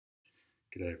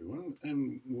G'day everyone,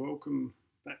 and welcome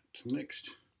back to the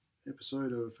next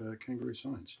episode of Kangaroo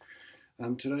Science.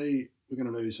 Today we're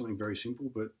going to do something very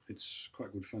simple, but it's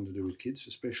quite good fun to do with kids,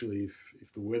 especially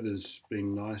if the weather's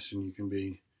been nice and you've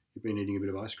been eating a bit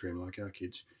of ice cream like our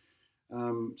kids.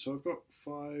 So I've got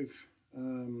 5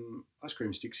 ice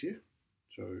cream sticks here,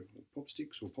 so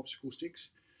Popsticks or popsicle sticks,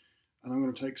 and I'm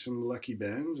going to take some lucky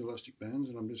bands, elastic bands,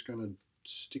 and I'm just going to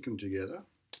stick them together.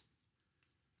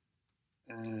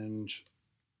 And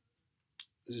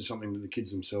this is something that the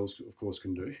kids themselves, of course,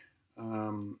 can do.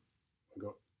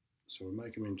 So we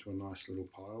make them into a nice little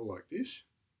pile like this.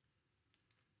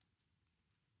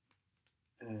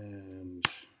 And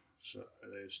so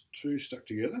there's 2 stuck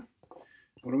together.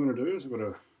 What I'm going to do is I've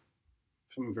got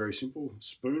something very simple,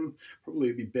 spoon. Probably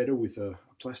it'd be better with a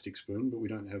plastic spoon, but we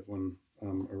don't have one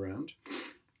around.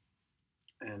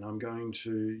 And I'm going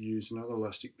to use another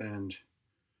elastic band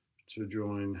to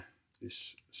join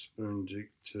this spoon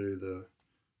to the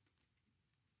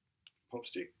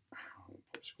popstick, or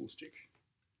popsicle stick,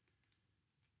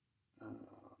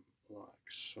 like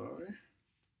so.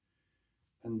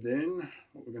 And then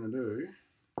what we're going to do,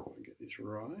 if I get this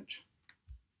right,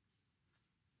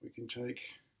 we can take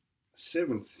a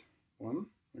 7th one.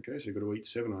 Okay, so you've got to eat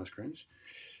 7 ice creams,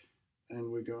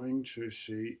 and we're going to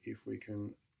see if we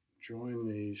can join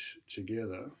these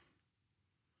together.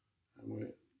 And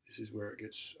this is where it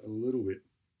gets a little bit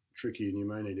tricky, and you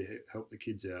may need to help the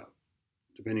kids out,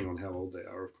 depending on how old they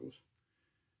are, of course.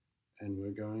 And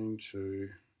we're going to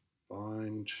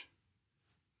bind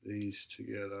these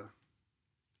together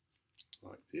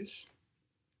like this.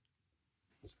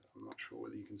 So I'm not sure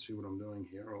whether you can see what I'm doing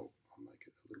here. I'll make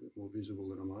it a little bit more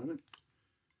visible in a moment.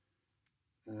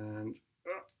 And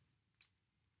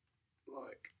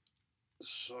like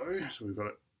so. So we've got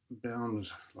it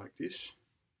bound like this.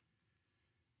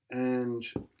 And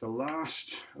the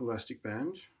last elastic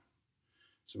band,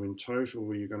 so in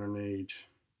total you're going to need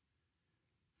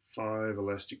 5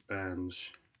 elastic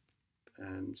bands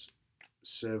and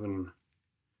 7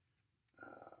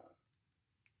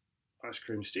 ice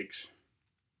cream sticks.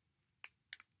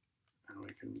 And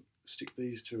we can stick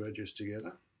these 2 edges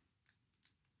together.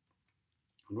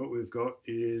 And what we've got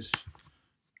is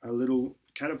a little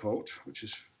catapult, which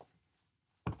is,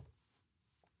 I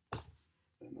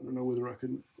don't know whether I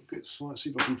can see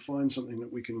if I can find something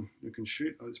that we can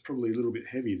shoot. It's probably a little bit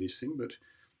heavy, this thing, but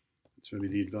it's maybe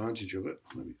the advantage of it.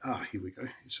 Maybe, here we go.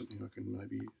 Here's something I can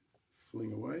maybe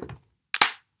fling away.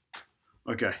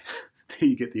 Okay, there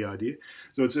you get the idea.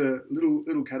 So it's a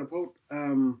little catapult,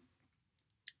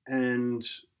 and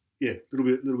yeah, a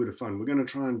little bit of fun. We're going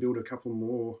to try and build a couple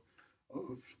more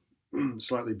of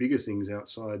slightly bigger things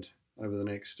outside over the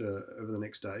next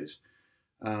days.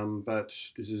 But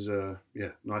this is a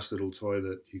nice little toy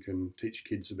that you can teach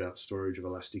kids about storage of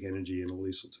elastic energy and all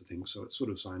these sorts of things. So it's sort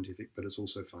of scientific, but it's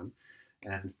also fun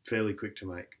and fairly quick to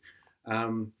make.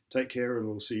 Take care, and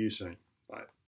we'll see you soon. Bye.